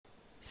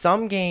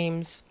Some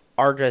games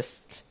are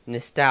just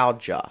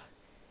nostalgia.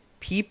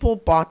 People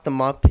bought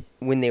them up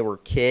when they were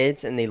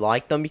kids, and they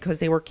liked them because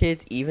they were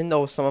kids, even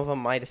though some of them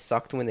might have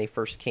sucked when they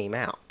first came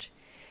out.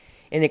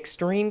 In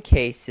extreme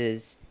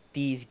cases,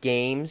 these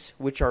games,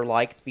 which are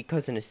liked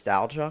because of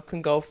nostalgia,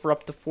 can go for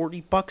up to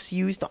 $40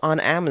 used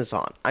on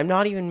Amazon. I'm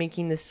not even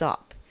making this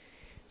up.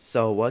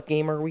 So what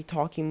game are we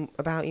talking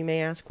about, you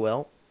may ask?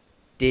 Well,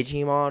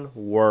 Digimon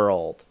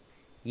World.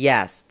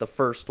 Yes, the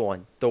first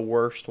one, the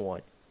worst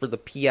one, for the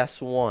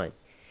PS1.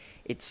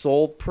 It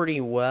sold pretty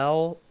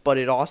well, but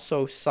it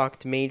also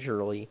sucked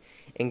majorly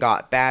and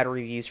got bad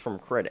reviews from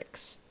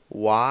critics.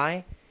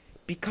 Why?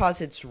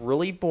 Because it's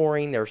really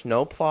boring, there's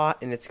no plot,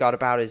 and it's got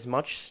about as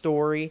much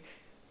story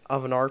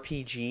of an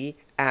RPG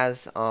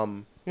as,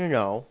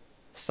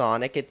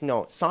 Sonic.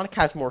 Sonic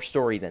has more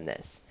story than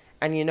this.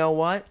 And you know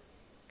what?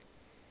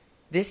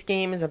 This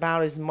game is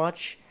about as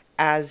much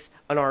as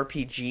an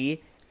RPG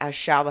as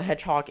Shadow the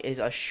Hedgehog is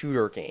a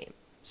shooter game.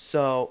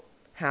 So,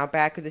 how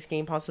bad could this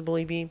game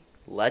possibly be?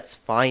 Let's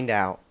find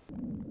out.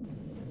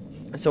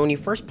 So when you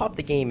first pop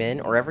the game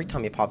in, or every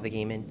time you pop the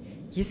game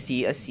in, you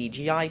see a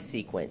CGI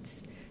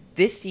sequence.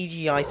 This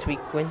CGI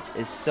sequence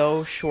is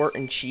so short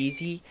and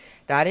cheesy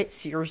that it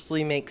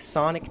seriously makes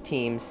Sonic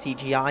Team's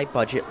CGI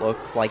budget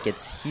look like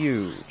it's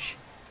huge.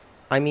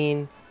 I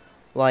mean,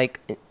 like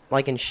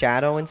in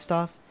Shadow and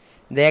stuff,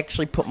 they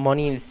actually put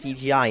money into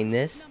CGI. In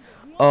this,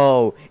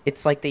 oh,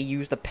 it's like they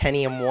used a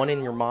Pentium 1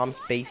 in your mom's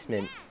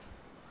basement.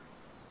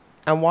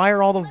 And why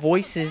are all the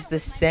voices the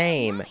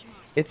same?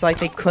 It's like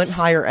they couldn't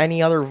hire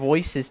any other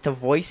voices to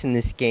voice in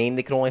this game.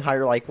 They could only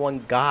hire like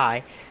one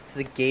guy, so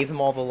they gave him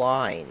all the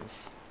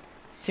lines.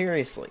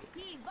 Seriously.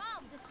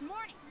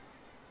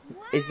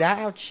 Is that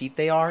how cheap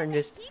they are? And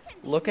just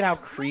look at how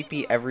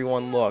creepy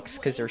everyone looks,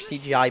 because their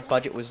CGI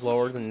budget was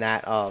lower than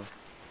that of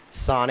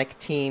Sonic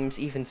Teams,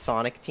 even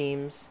Sonic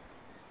Teams.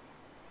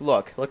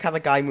 Look how the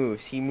guy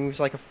moves. He moves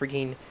like a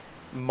freaking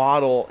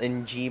model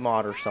in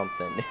Gmod or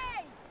something.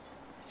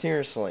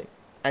 Seriously.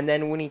 And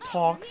then when he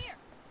talks,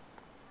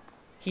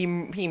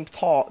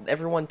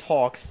 everyone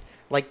talks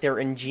like they're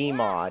in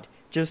Gmod.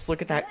 Just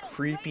look at that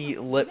creepy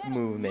lip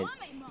movement.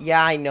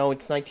 Yeah, I know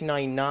it's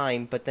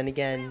 1999, but then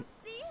again,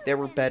 there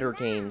were better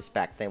games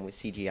back then with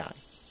CGI.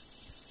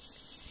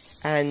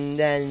 And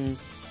then,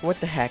 what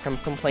the heck, I'm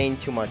complaining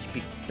too much.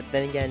 But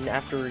then again,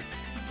 after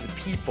the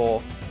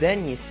people,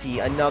 then you see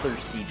another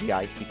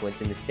CGI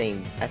sequence in the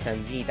same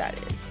FMV, that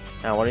is.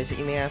 Now, what is it,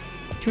 you may ask?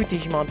 Two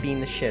Digimon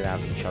beating the shit out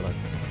of each other.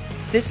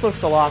 This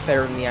looks a lot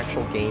better than the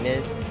actual game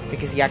is,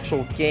 because the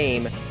actual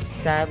game,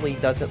 sadly,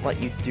 doesn't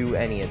let you do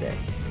any of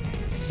this.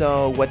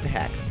 So, what the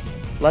heck?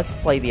 Let's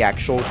play the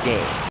actual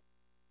game.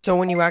 So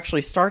when you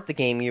actually start the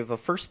game, the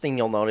first thing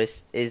you'll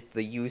notice is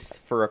the use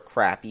for a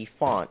crappy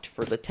font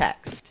for the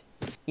text.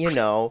 You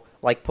know,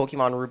 like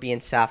Pokemon Ruby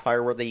and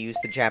Sapphire, where they used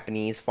the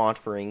Japanese font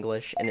for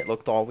English, and it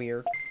looked all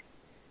weird.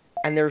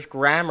 And there's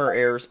grammar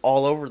errors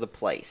all over the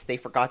place. They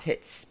forgot to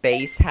hit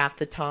space half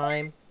the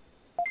time.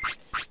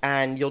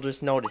 And you'll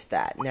just notice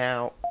that.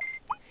 Now,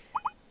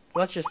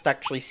 let's just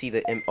actually see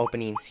the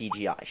opening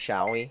CGI,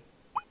 shall we?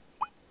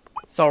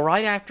 So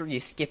right after you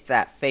skip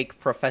that fake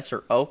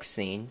Professor Oak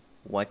scene,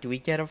 what do we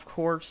get, of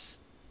course?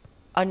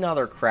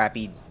 Another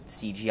crappy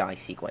CGI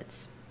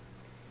sequence.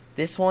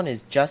 This one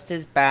is just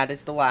as bad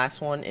as the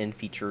last one and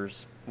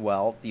features,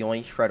 well, the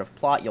only shred of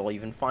plot you'll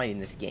even find in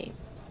this game.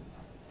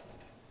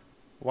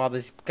 While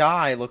this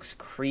guy looks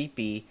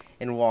creepy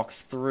and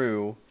walks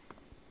through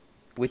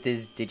with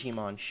his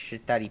Digimon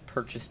shit that he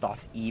purchased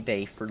off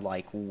eBay for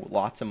like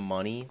lots of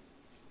money,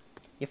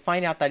 you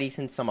find out that he's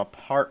in some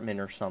apartment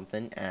or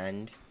something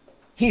and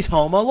he's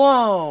home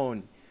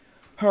alone!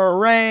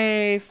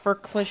 Hooray for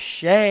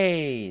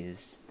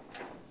cliches!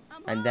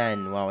 And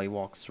then, while he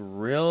walks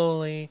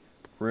really,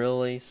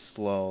 really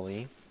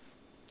slowly,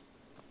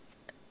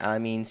 I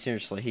mean,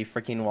 seriously, he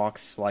freaking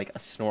walks like a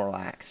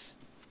Snorlax.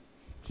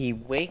 He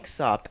wakes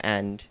up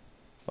and,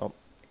 well,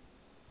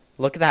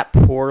 look at that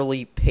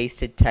poorly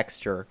pasted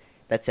texture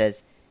that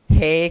says,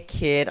 "Hey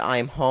kid,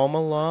 I'm home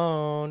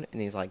alone."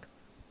 And he's like,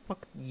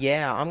 "Fuck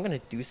yeah, I'm gonna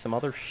do some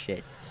other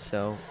shit."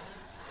 So,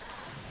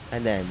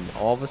 and then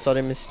all of a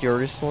sudden,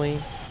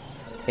 mysteriously,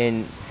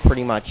 in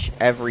pretty much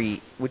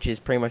which is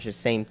pretty much the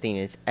same thing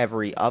as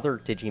every other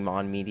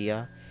Digimon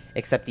media,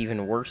 except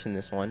even worse in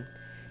this one,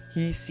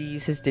 he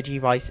sees his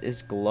Digivice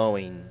is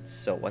glowing.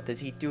 So what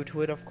does he do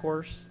to it, of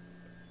course?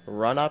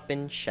 Run up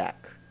and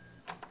check.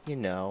 You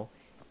know,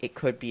 it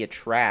could be a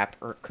trap,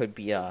 or it could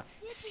be a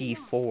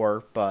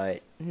C4,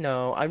 but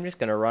no, I'm just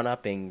gonna run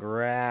up and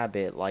grab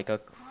it like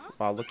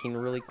while looking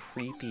really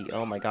creepy.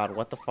 Oh my god,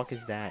 what the fuck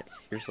is that?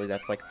 Seriously,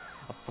 that's like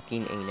a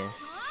fucking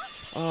anus.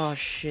 Oh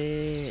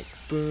shit,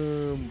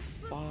 boom,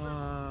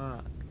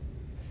 fuck.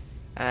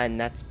 And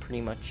that's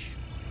pretty much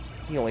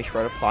the only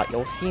shred of plot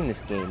you'll see in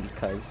this game,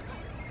 because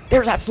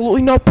there's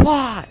absolutely no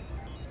plot!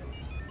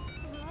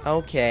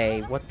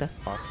 Okay, what the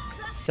fuck.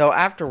 So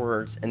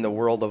afterwards, in the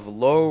world of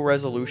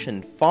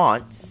low-resolution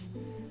fonts,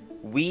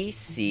 we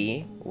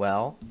see,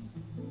 well,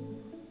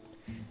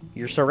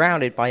 you're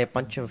surrounded by a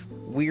bunch of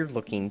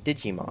weird-looking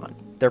Digimon.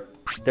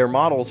 Their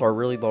models are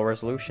really low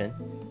resolution.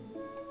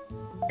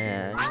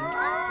 And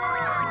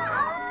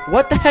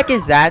what the heck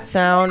is that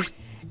sound?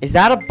 Is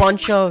that a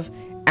bunch of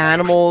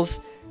animals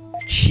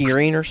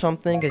cheering or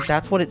something? Because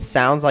that's what it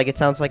sounds like. It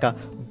sounds like a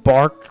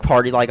bark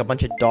party, like a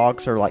bunch of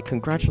dogs are like,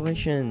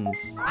 congratulations.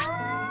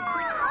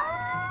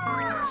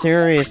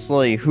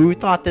 Seriously, who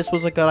thought this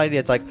was a good idea?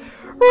 It's like,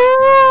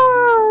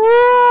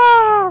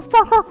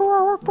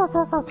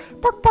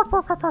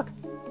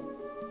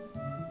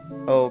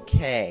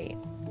 okay.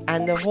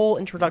 And the whole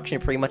introduction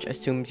pretty much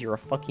assumes you're a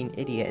fucking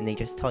idiot and they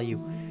just tell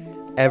you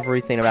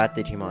everything about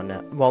Digimon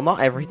now. Well,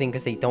 not everything,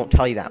 because they don't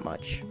tell you that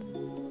much.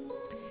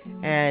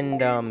 And,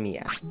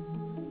 yeah.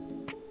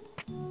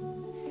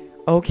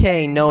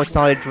 Okay, no, it's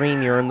not a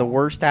dream. You're in the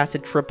worst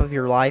acid trip of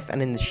your life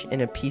and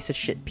in a piece of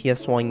shit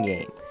PS1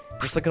 game.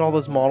 Just look at all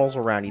those models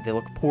around you. They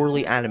look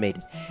poorly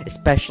animated,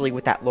 especially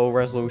with that low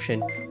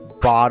resolution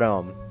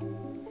bottom.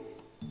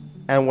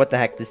 And what the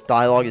heck, this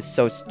dialogue is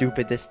so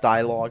stupid, this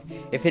dialogue.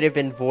 If it had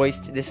been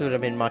voiced, this would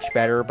have been much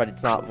better, but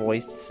it's not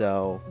voiced,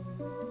 so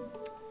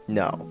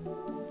no.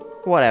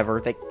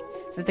 Whatever,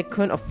 since they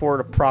couldn't afford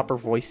a proper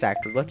voice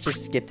actor, let's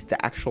just skip to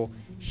the actual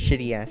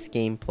shitty-ass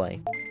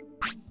gameplay.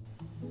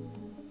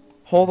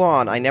 Hold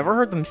on, I never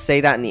heard them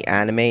say that in the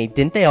anime.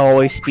 Didn't they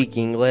always speak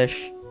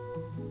English?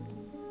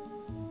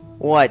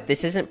 What,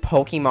 this isn't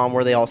Pokemon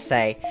where they all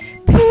say,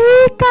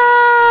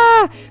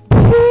 Pika!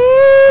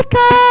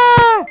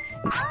 Pika!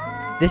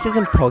 This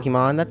isn't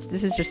Pokemon,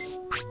 this is just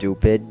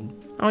stupid.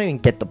 I don't even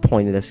get the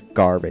point of this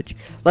garbage.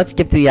 Let's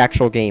skip to the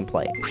actual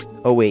gameplay.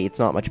 Oh wait, it's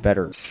not much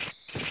better.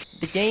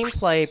 The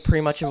gameplay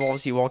pretty much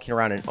involves you walking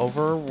around an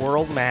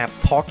overworld map,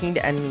 talking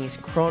to enemies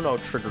Chrono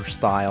Trigger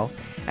style,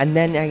 and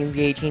then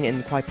engaging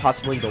in quite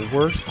possibly the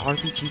worst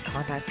RPG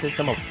combat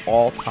system of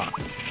all time.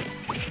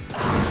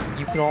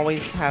 You can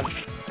always have,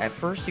 at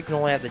first you can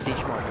only have the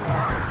Digimon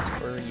movements,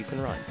 or you can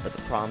run, but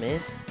the problem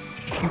is,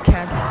 you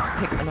can't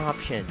pick an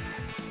option,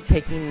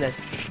 taking the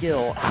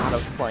skill out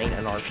of playing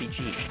an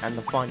RPG, and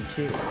the fun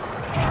too.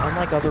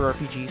 Unlike other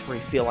RPGs where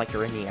you feel like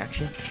you're in the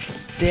action,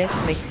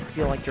 this makes you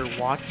feel like you're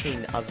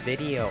watching a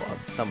video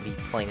of somebody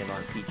playing an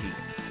RPG.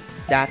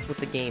 That's what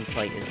the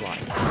gameplay is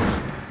like.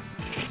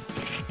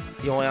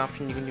 The only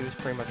option you can do is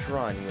pretty much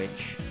run,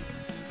 which,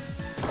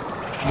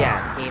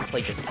 yeah, the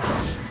gameplay just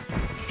comes.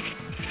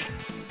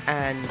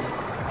 And,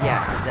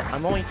 yeah,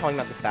 I'm only talking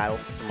about the battle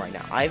system right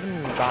now. I haven't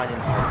even gotten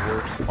into the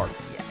worst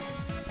parts yet.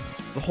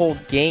 The whole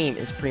game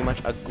is pretty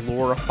much a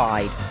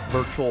glorified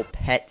virtual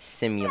pet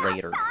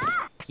simulator.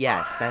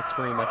 Yes, that's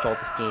pretty much all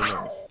this game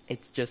is.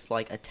 It's just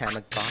like a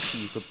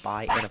Tamagotchi you could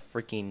buy at a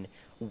freaking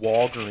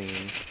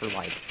Walgreens for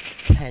like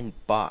 $10,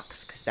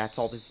 because that's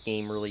all this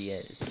game really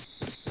is.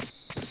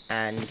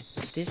 And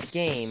this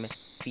game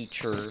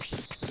features,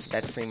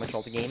 that's pretty much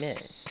all the game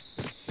is.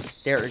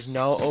 There is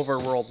no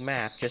overworld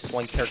map, just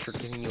one character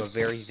giving you a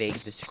very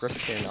vague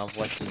description of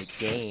what's in the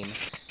game.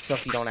 So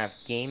if you don't have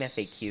game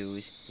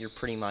FAQs,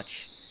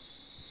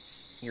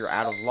 you're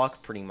out of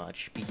luck pretty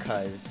much,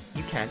 because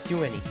you can't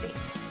do anything.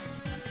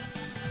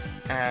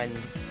 And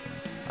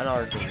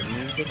another thing, the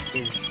music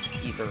is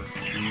either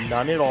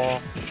none at all,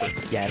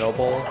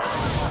 forgettable,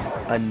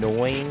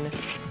 annoying,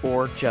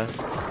 or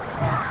just,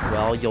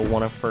 well,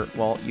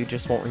 you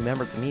just won't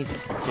remember the music.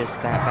 It's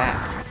just that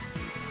bad.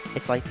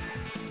 It's like,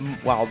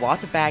 while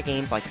lots of bad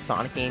games like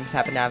Sonic games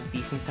happen to have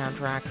decent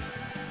soundtracks,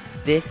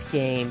 this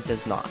game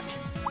does not.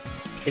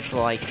 It's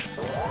like,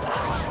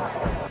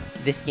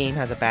 this game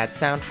has a bad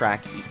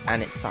soundtrack,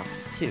 and it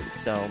sucks too,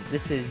 so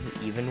this is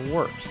even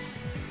worse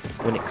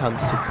when it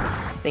comes to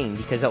thing,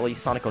 because at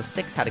least Sonic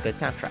 06 had a good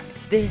soundtrack.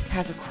 This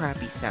has a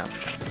crappy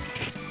soundtrack.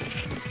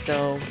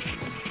 So,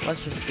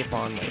 let's just skip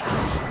on later.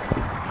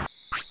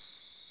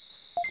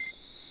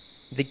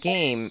 The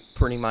game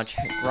pretty much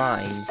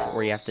grinds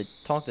where you have to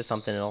talk to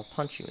something and it'll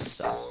punch you and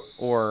stuff.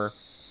 Or,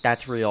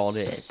 that's really all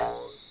it is.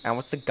 And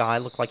what's the guy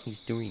look like he's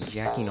doing?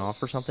 Jacking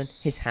off or something?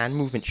 His hand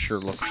movement sure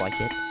looks like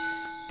it.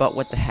 But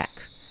what the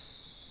heck?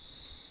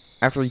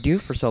 After you do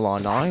for so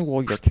long, not only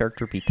will your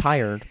character be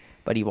tired,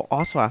 but he will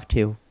also have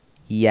to,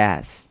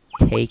 yes,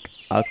 take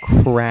a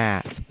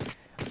crap.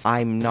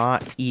 I'm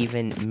not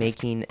even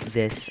making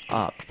this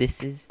up.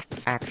 This is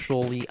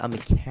actually a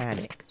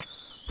mechanic.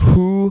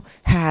 Who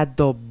had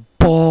the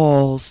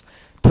balls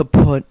to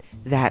put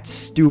that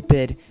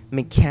stupid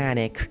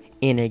mechanic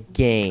in a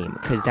game?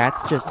 Because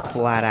that's just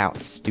flat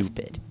out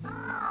stupid.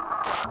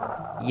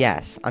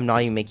 Yes, I'm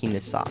not even making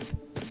this up.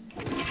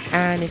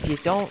 And if you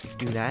don't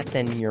do that,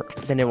 then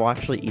it will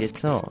actually eat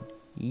its own.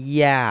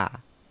 Yeah.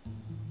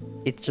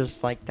 It's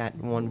just like that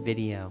one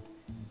video.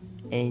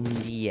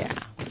 And yeah.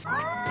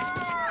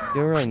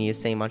 Don't really need to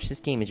say much. This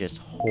game is just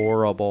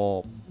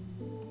horrible.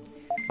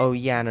 Oh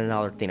yeah, and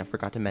another thing I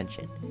forgot to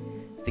mention.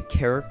 The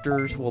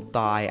characters will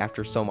die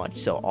after so much,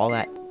 so all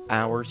that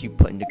hours you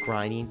put into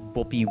grinding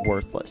will be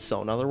worthless. So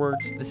in other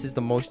words, this is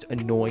the most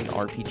annoying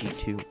RPG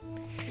too.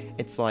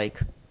 It's like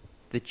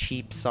the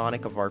cheap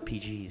Sonic of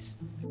RPGs.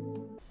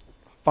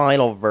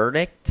 Final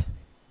verdict?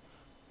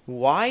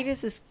 Why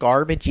does this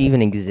garbage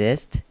even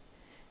exist?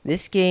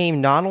 This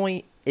game not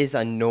only is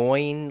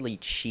annoyingly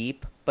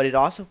cheap, but it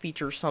also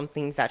features some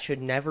things that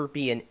should never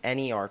be in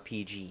any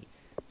RPG,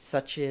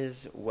 such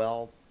as,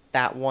 well,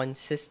 that one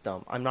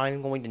system. I'm not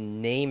even going to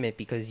name it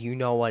because you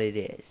know what it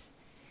is.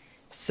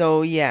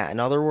 So yeah, in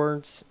other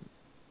words,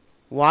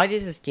 why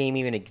does this game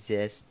even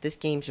exist? This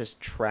game's just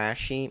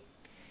trashy,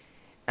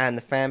 and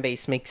the fan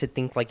base makes it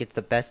think like it's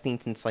the best thing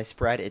since sliced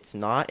bread. It's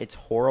not. It's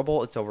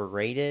horrible. It's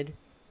overrated.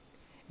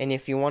 And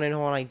if you want to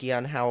know an idea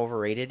on how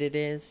overrated it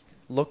is,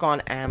 look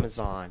on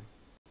Amazon.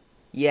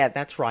 Yeah,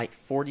 that's right.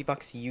 40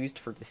 bucks used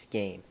for this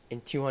game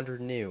and 200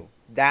 new.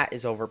 That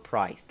is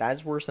overpriced. That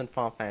is worse than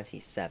Final Fantasy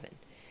 7.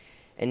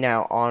 And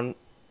now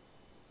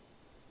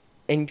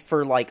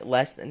for like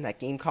less than that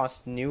game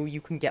costs new,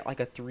 you can get like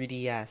a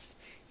 3DS,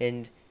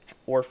 and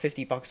or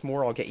 50 bucks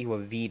more I'll get you a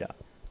Vita.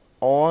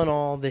 All in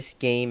all, this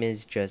game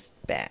is just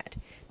bad.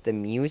 The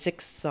music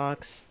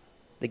sucks.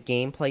 The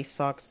gameplay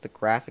sucks. The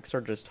graphics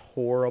are just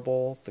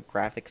horrible.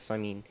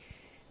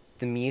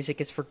 The music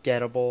is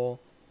forgettable.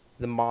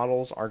 The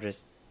models are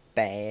just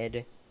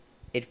bad.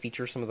 It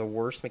features some of the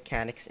worst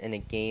mechanics in a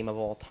game of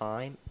all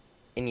time.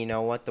 And you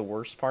know what the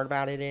worst part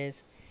about it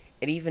is?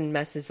 It even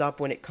messes up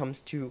when it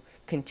comes to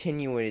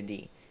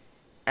continuity.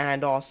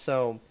 And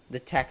also, the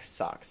text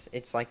sucks.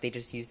 It's like they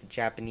just used the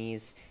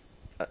Japanese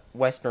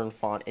Western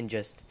font and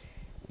just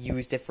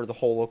used it for the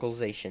whole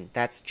localization.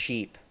 That's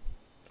cheap.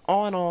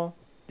 All in all,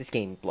 this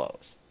game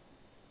blows.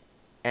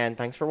 And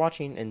thanks for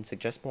watching, and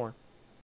suggest more.